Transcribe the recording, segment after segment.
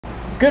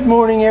Good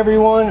morning,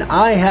 everyone.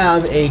 I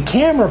have a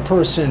camera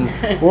person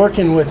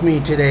working with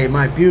me today.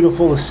 My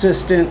beautiful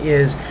assistant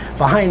is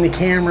behind the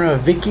camera,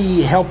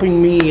 Vicky,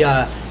 helping me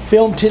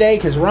film today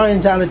because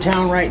Ryan's out of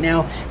town right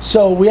now.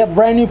 So we have a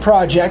brand new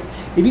project.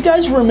 If you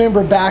guys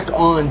remember back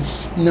on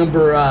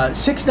number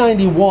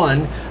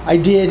 691, I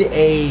did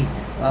a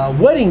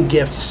wedding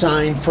gift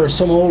sign for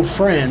some old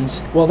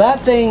friends. Well, that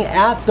thing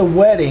at the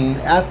wedding,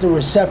 at the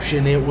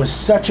reception, it was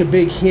such a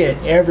big hit.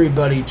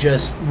 Everybody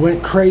just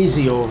went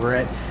crazy over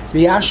it.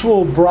 The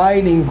actual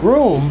bride and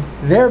groom,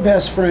 their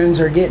best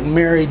friends are getting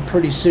married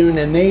pretty soon,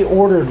 and they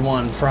ordered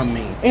one from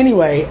me.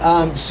 Anyway,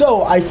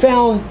 so I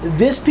found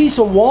this piece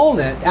of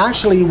walnut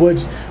actually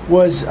was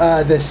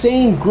the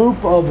same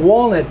group of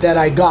walnut that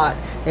I got.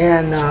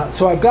 And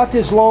so I've got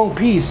this long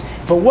piece.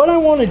 But what I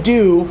want to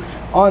do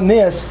on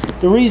this,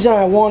 the reason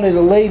I wanted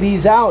to lay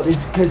these out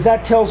is because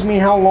that tells me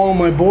how long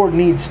my board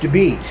needs to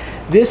be.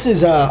 This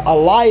is a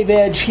live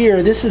edge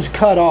here. This is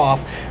cut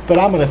off, but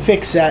I'm going to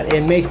fix that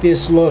and make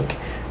this look,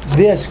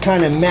 this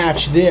kind of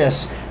match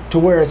this to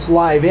where it's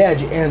live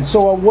edge. And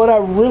so what I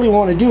really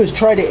want to do is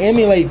try to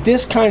emulate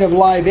this kind of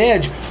live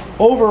edge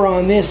over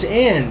on this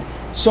end.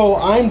 So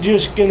I'm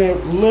just going to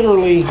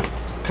literally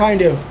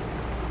kind of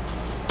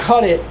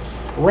cut it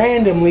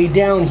randomly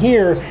down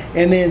here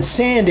and then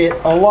sand it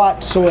a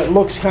lot so it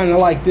looks kind of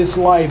like this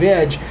live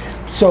edge.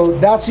 So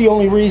that's the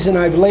only reason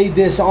I've laid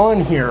this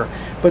on here.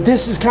 But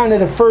this is kind of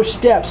the first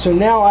step. So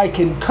now I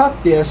can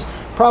cut this,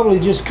 probably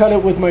just cut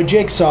it with my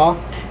jigsaw,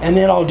 and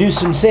then I'll do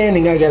some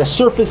sanding. I got to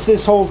surface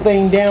this whole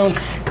thing down,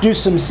 do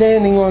some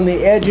sanding on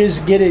the edges,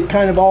 get it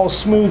kind of all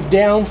smoothed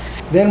down.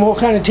 Then we'll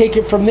kind of take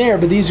it from there.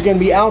 But these are going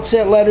to be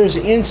outset letters,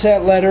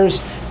 inset letters,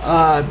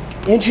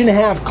 1.5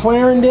 inch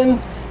Clarendon,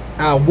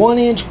 1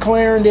 inch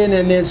Clarendon,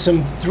 and then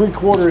some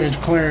 3/4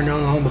 inch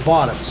Clarendon on the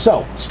bottom.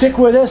 So stick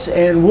with us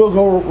and we'll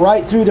go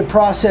right through the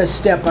process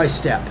step by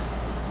step.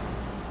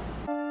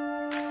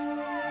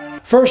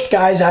 First,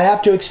 guys, I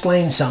have to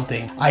explain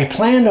something. I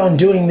planned on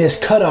doing this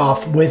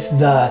cutoff with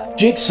the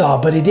jigsaw,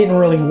 but it didn't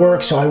really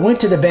work, so I went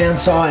to the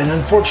bandsaw, and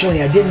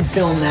unfortunately I didn't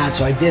film that,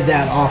 so I did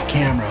that off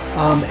camera.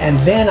 And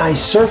then I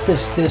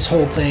surfaced this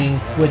whole thing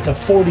with the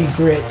 40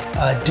 grit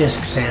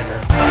disc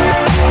sander.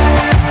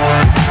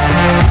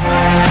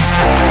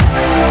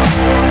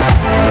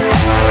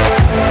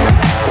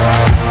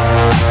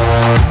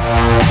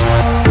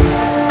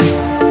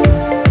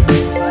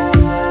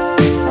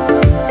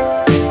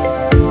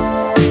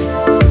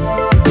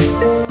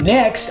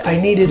 Next, I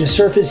needed to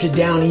surface it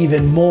down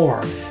even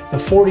more. The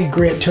 40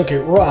 grit took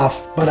it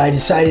rough, but I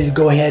decided to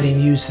go ahead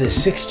and use the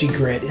 60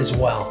 grit as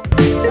well.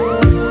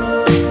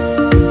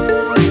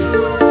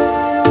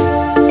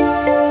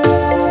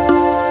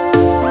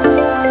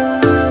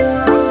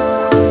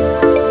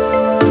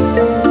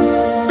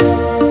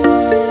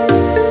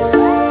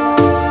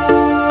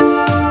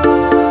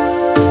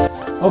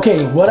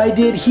 Okay, what I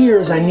did here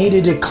is I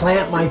needed to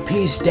clamp my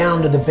piece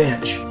down to the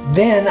bench.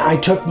 Then I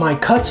took my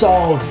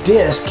Kutzall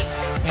disc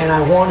and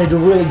I wanted to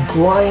really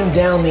grind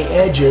down the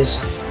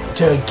edges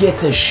to get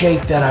the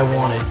shape that I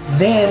wanted.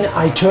 Then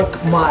I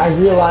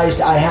realized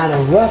I had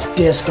a rough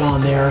disc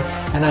on there,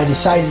 and I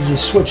decided to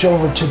switch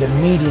over to the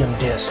medium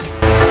disc.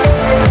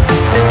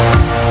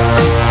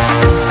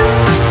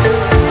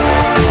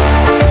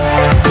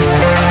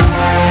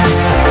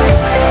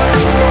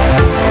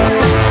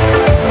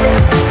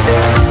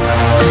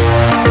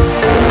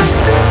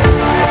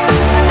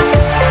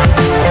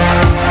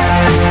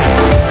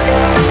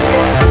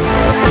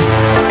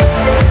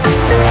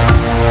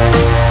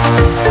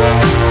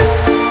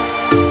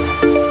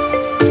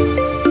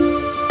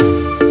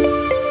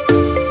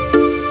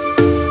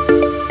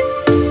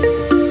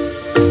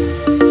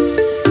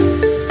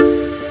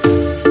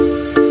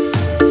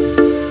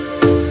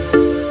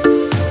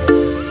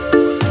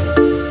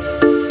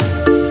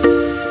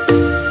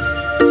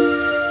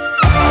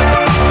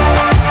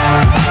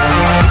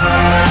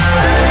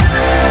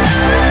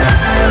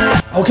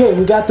 Okay,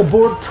 we got the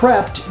board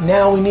prepped.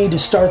 Now we need to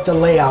start the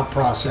layout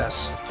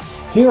process.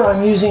 Here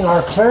I'm using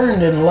our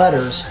Clarendon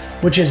letters,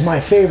 which is my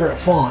favorite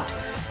font.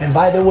 And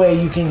by the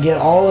way, you can get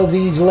all of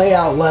these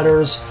layout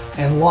letters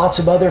and lots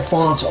of other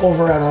fonts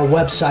over at our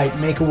website,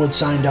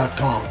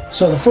 makeawoodsign.com.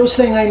 So the first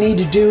thing I need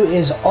to do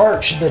is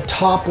arch the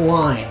top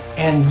line.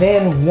 And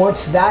then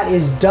once that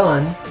is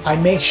done, I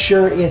make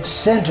sure it's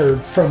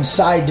centered from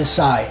side to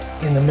side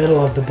in the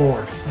middle of the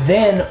board.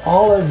 Then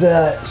all of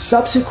the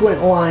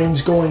subsequent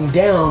lines going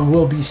down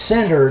will be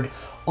centered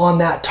on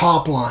that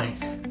top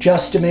line,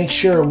 just to make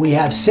sure we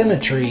have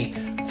symmetry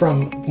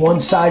from one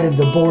side of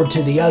the board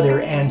to the other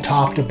and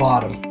top to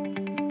bottom.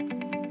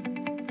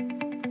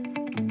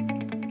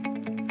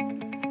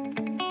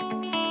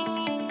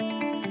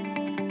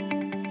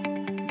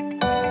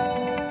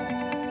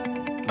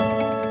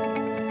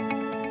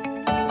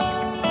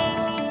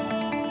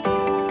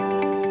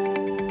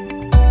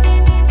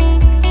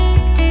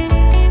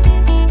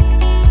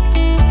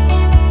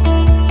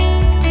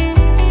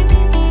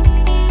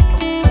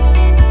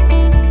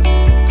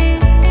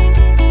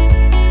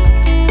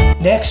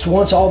 Next,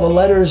 once all the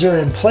letters are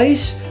in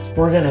place,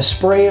 we're going to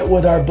spray it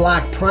with our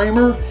black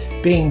primer,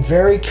 being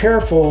very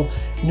careful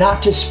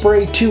not to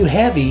spray too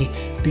heavy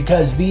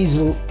because these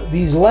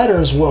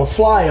letters will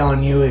fly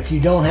on you if you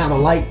don't have a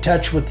light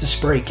touch with the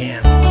spray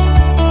can.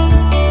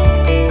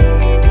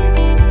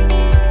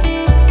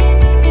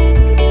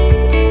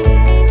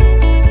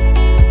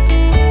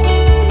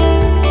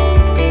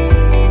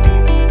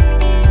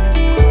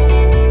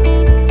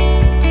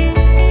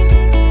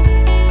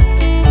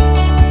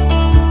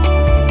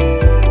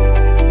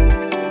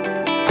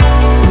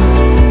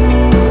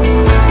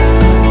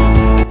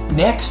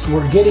 Next,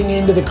 we're getting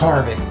into the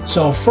carving.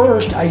 So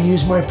first, I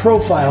use my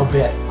profile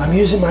bit. I'm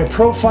using my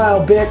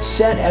profile bit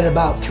set at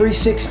about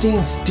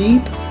 3/16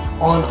 deep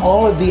on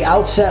all of the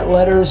outset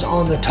letters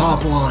on the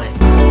top line.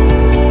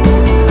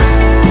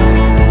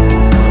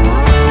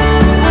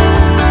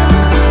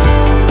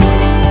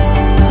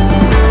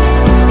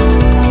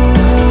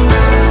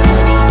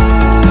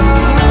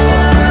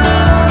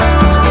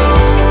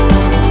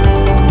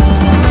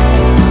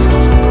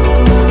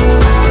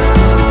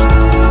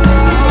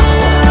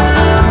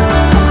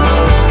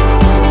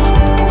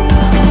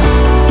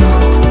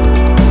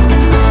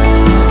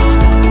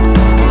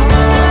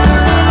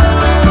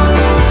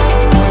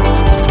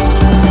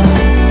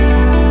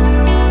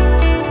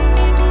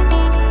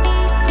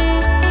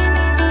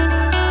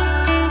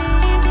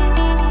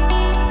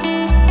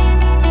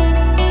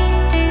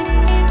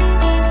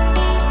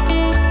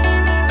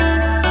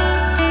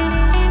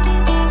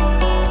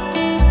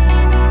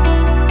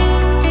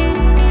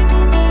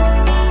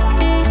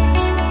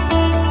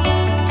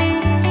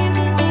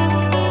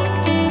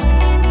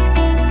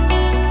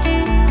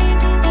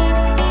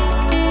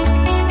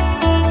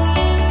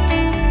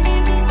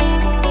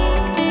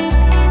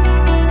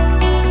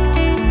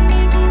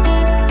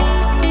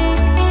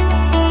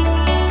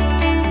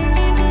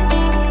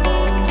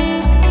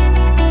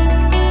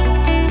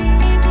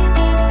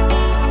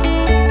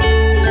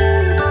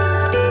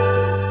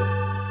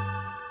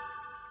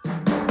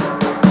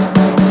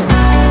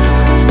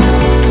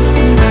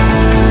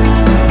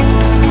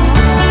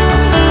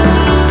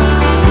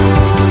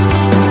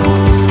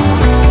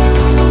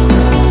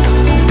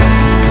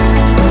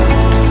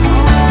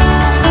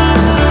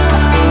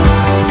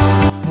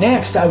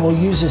 Next, I will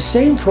use the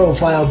same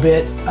profile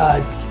bit,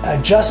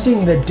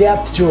 adjusting the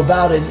depth to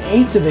about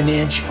 1/8 of an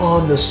inch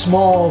on the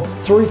small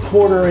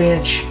 3/4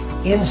 inch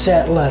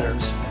inset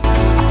letters.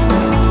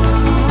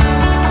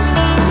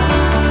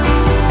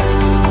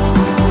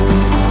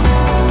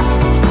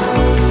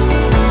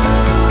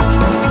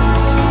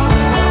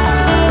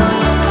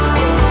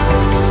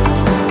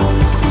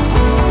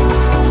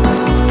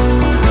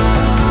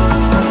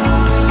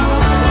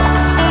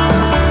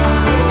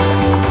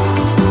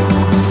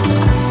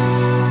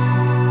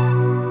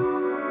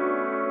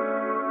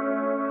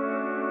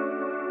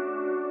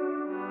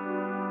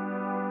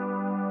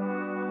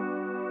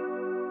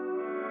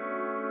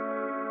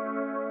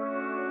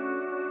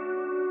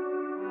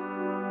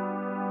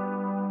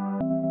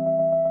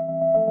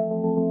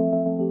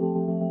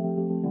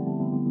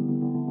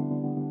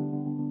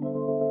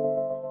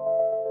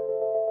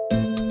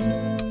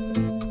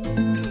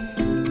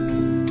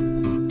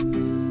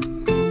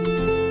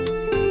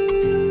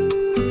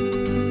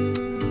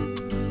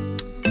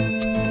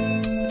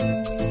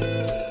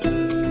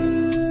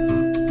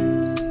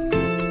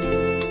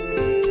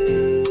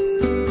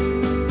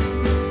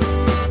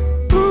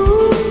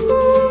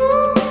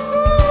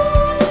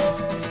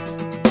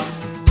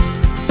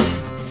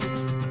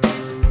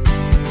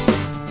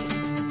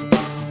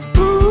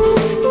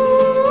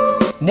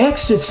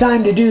 Next, it's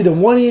time to do the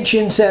 1-inch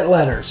inset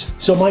letters.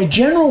 So my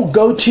general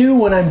go-to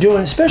when I'm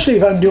doing, especially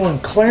if I'm doing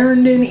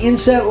Clarendon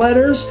inset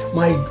letters,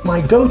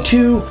 my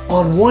go-to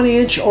on 1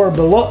 inch or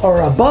below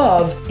or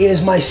above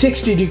is my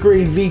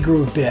 60-degree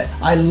V-groove bit.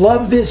 I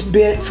love this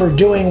bit for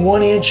doing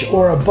 1 inch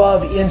or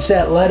above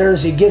inset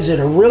letters. It gives it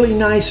a really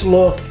nice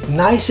look,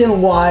 nice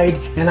and wide,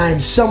 and I'm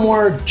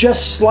somewhere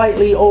just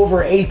slightly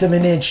over 1/8 of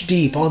an inch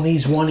deep on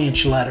these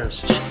 1-inch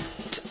letters.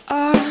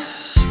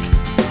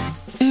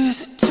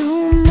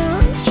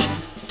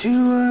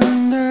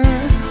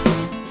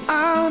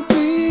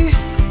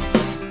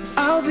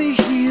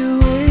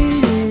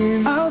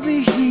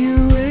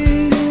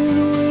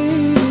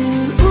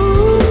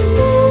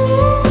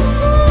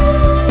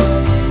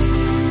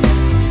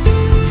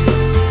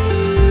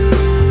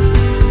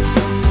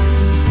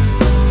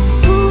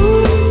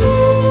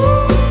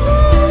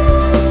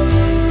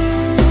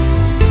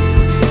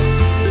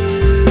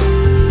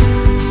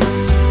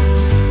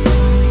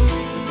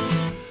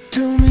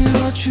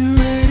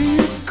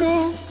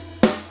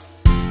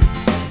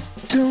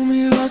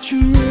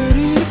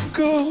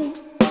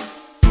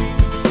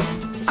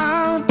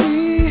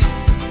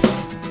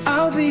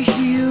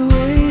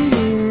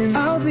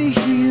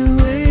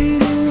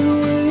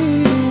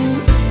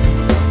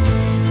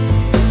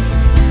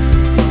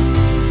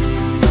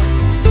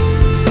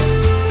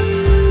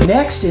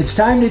 Next, it's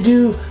time to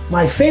do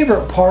my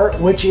favorite part,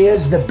 which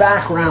is the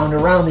background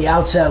around the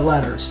outset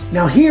letters.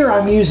 Now here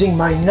I'm using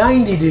my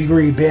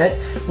 90-degree bit.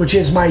 which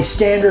is my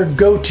standard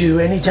go-to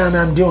anytime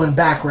I'm doing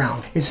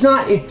background. It's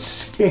not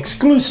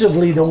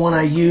exclusively the one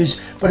I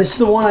use, but it's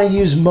the one I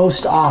use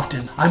most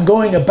often. I'm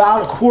going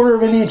about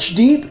 1/4 inch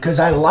deep because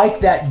I like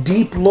that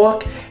deep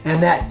look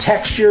and that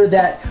texture,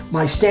 that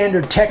my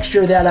standard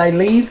texture that I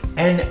leave.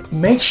 And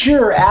make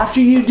sure after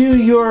you do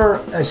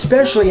your,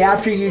 especially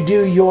after you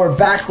do your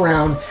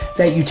background,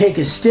 that you take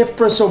a stiff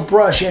bristle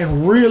brush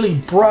and really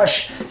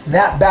brush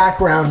that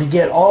background to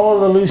get all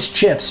of the loose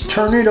chips.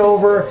 Turn it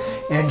over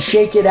and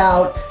shake it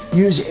out.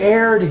 Use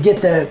air to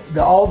get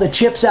all the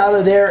chips out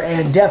of there,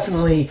 and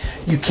definitely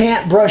you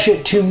can't brush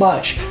it too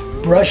much.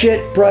 Brush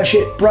it, brush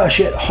it, brush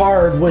it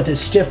hard with a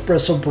stiff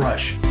bristle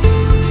brush.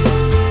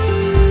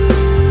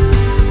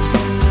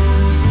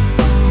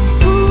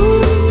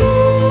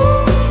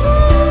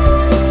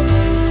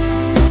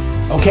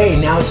 Okay,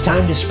 now it's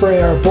time to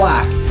spray our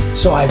black.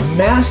 So I've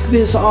masked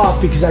this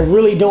off because I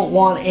really don't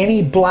want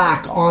any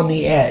black on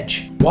the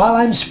edge. While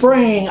I'm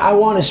spraying, I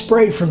want to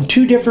spray from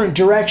 2 different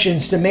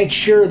directions to make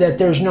sure that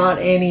there's not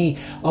a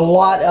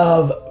lot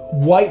of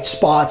white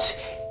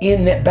spots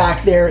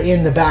back there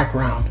in the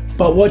background.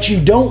 But what you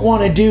don't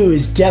want to do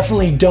is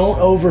definitely don't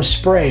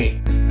overspray.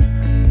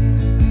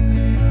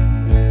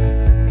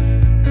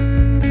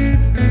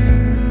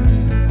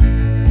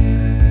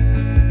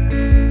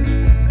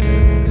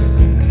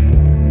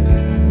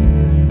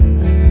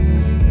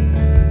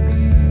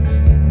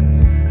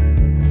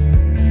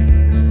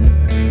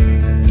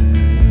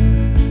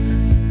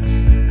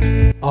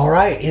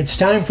 Alright, it's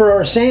time for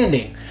our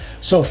sanding.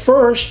 So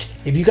first,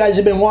 if you guys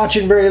have been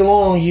watching very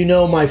long, you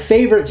know my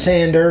favorite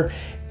sander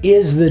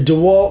is the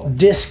DeWalt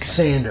disc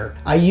sander.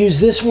 I use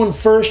this one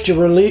first to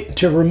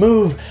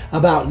remove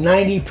about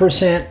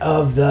 90%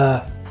 of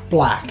the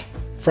black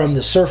from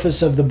the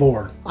surface of the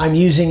board. I'm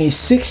using a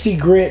 60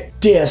 grit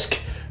disc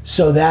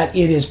so that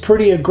it is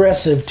pretty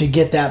aggressive to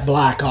get that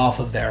black off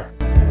of there.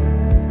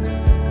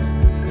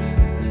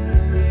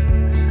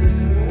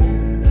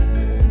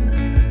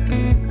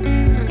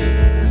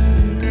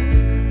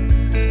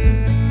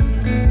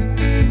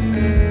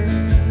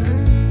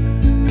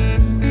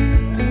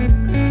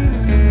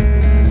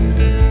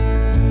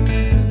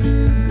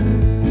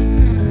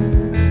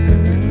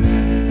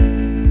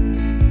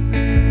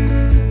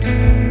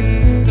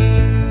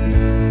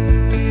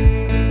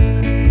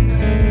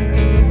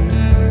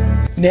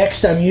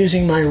 Next, I'm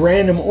using my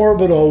random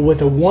orbital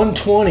with a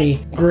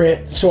 120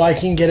 grit so I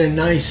can get a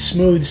nice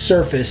smooth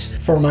surface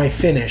for my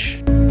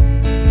finish.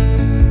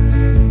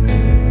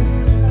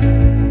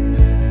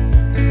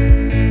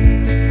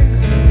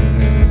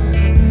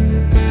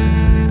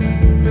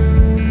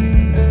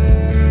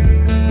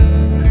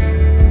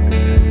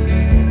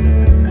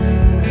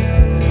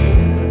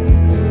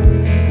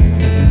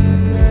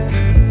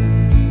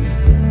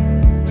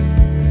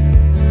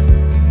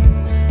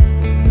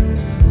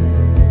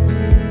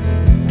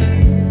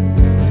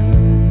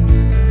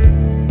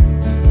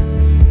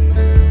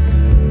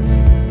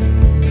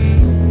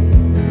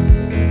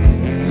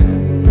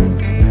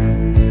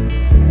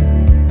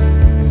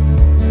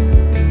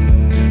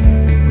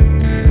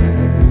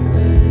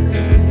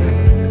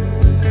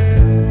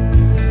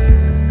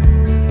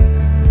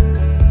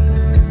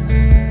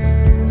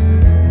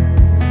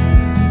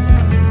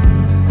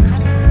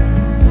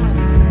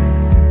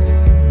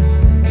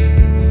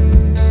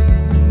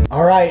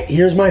 Alright,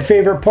 here's my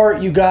favorite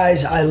part, you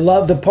guys. I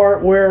love the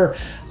part where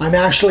I'm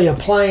actually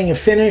applying a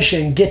finish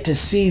and get to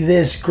see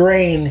this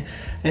grain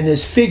and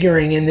this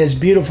figuring in this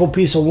beautiful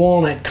piece of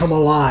walnut come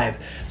alive.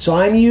 So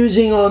I'm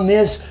using on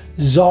this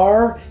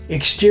Czar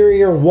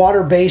exterior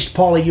water-based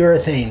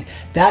polyurethane.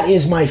 That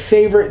is my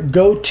favorite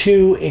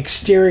go-to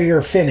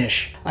exterior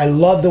finish. I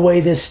love the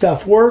way this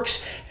stuff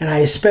works, and I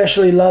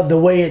especially love the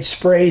way it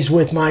sprays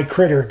with my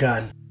critter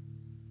gun.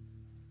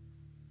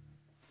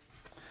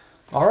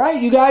 All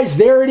right, you guys,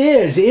 there it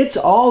is. It's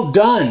all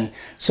done.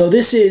 So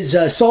this is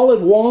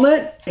solid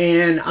walnut,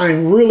 and I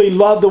really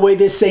love the way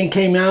this thing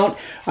came out.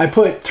 I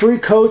put 3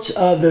 coats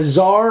of the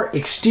Czar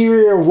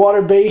exterior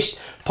water-based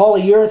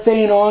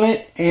polyurethane on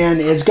it,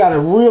 and it's got a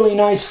really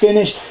nice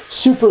finish,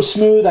 super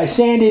smooth. I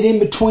sanded in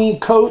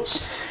between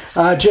coats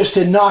just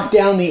to knock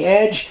down the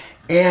edge.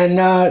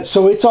 And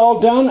so it's all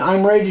done.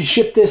 I'm ready to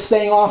ship this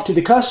thing off to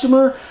the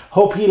customer.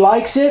 Hope he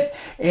likes it.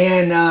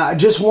 And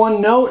just one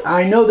note,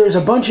 I know there's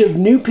a bunch of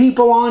new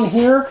people on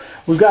here.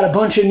 We've got a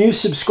bunch of new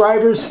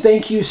subscribers.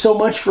 Thank you so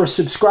much for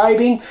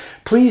subscribing.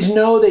 Please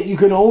know that you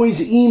can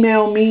always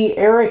email me,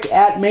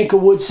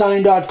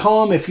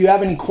 eric@makeawoodsign.com, if you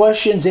have any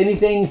questions,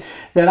 anything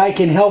that I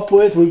can help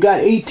with. We've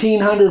got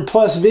 1,800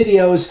 plus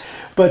videos,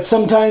 but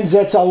sometimes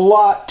that's a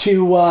lot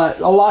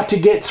to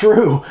get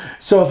through.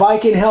 So if I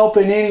can help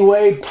in any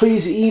way,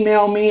 please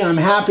email me. I'm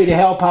happy to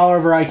help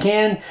however I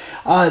can.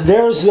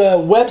 There's the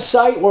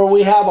website where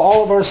we have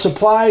all of our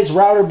supplies,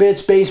 router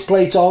bits, base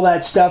plates, all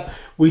that stuff.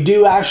 We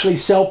do actually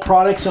sell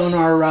products on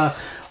our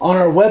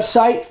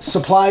website,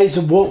 supplies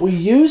of what we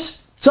use.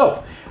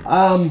 So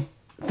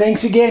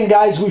thanks again,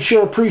 guys. We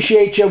sure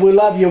appreciate you. We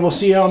love you. We'll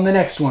see you on the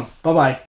next one. Bye-bye.